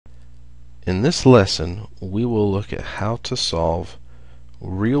In this lesson, we will look at how to solve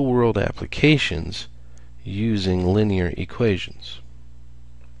real-world applications using linear equations.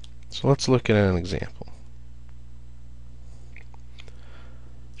 So let's look at an example.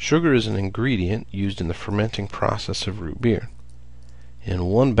 Sugar is an ingredient used in the fermenting process of root beer. In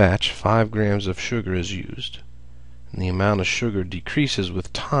one batch, 5 grams of sugar is used, and the amount of sugar decreases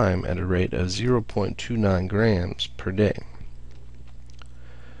with time at a rate of 0.29 grams per day.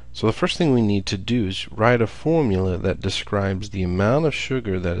 So the first thing we need to do is write a formula that describes the amount of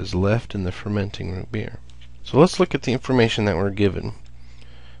sugar that is left in the fermenting root beer. So let's look at the information that we're given.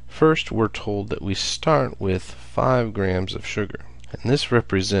 First, we're told that we start with 5 grams of sugar, and this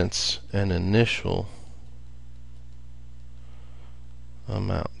represents an initial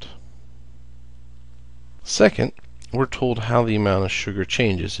amount. Second, we're told how the amount of sugar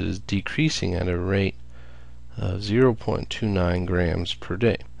changes. It is decreasing at a rate of 0.29 grams per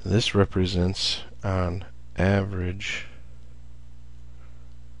day. This represents an average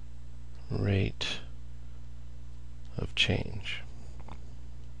rate of change.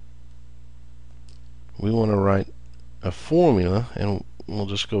 We want to write a formula, and we'll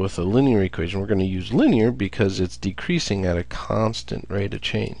just go with a linear equation. We're going to use linear because it's decreasing at a constant rate of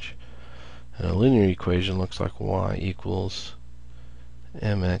change. And a linear equation looks like y equals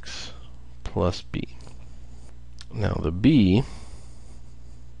mx plus b. Now the b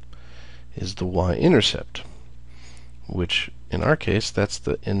is the y-intercept, which in our case that's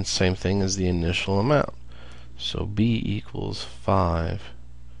the same thing as the initial amount. So b equals 5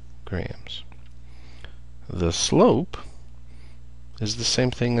 grams. The slope is the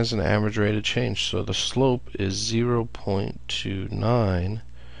same thing as an average rate of change, so the slope is 0.29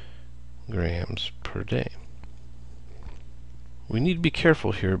 grams per day. We need to be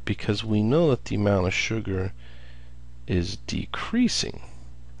careful here because we know that the amount of sugar is decreasing.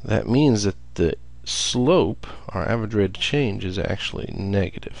 That means that the slope, our average rate of change, is actually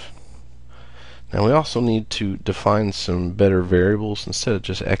negative. Now we also need to define some better variables instead of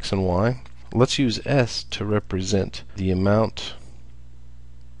just x and y. Let's use s to represent the amount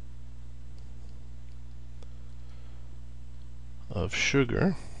of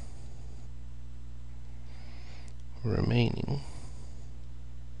sugar remaining,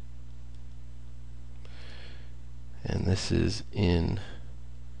 and this is in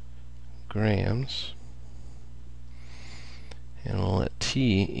grams, and we'll let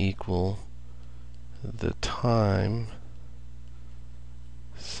t equal the time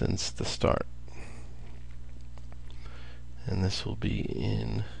since the start, and this will be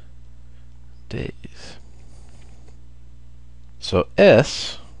in days. So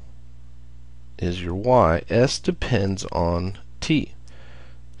s is your y. S depends on t,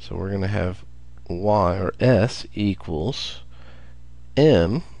 so we're going to have y, or s, equals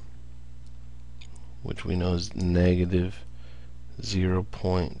m, which we know is negative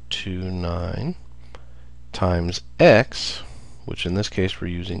 0.29, times x, which in this case we're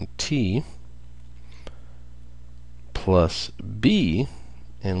using t, plus b,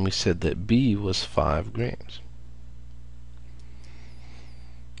 and we said that b was 5 grams.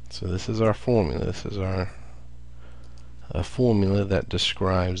 So this is our formula. This is a formula that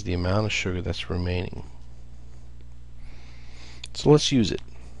describes the amount of sugar that's remaining. So let's use it.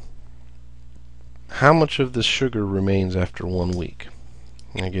 How much of the sugar remains after 1 week?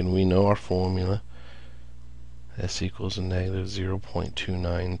 Again, we know our formula. S equals a negative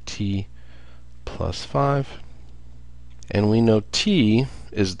 0.29 t plus 5. And we know t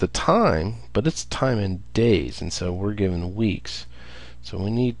is the time, but it's time in days, and so we're given weeks. So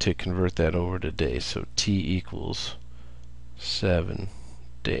we need to convert that over to days. So t equals 7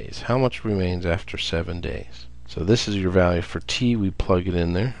 days. How much remains after 7 days? So this is your value for t. We plug it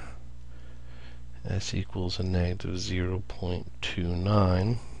in there. S equals a negative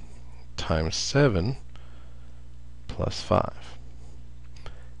 0.29 times 7 plus 5.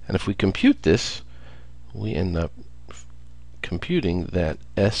 And if we compute this, we end up computing that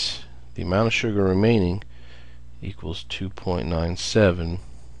S, the amount of sugar remaining, equals 2.97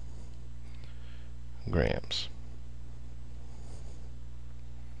 grams.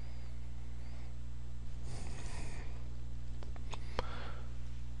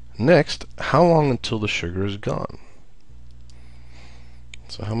 Next, how long until the sugar is gone?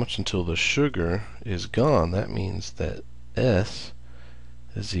 So how much until the sugar is gone? That means that S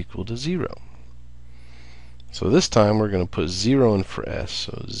is equal to 0. So this time we're going to put 0 in for S.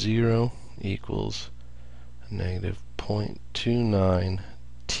 So 0 equals negative 0.29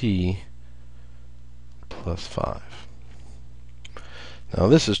 t plus 5. Now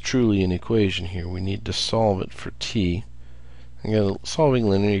this is truly an equation here. We need to solve it for t. Again, solving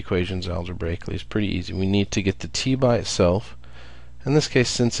linear equations algebraically is pretty easy. We need to get the t by itself. In this case,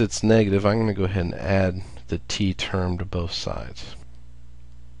 since it's negative, I'm going to go ahead and add the t term to both sides.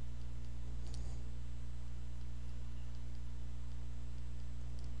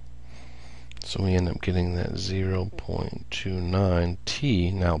 So we end up getting that 0.29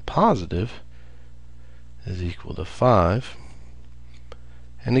 t, now positive, is equal to 5.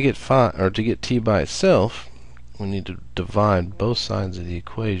 And to get t by itself, we need to divide both sides of the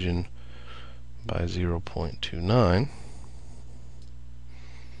equation by 0.29.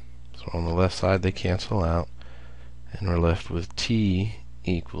 So on the left side they cancel out, and we're left with t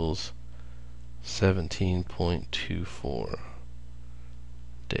equals 17.24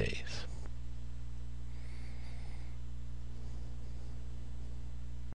 days.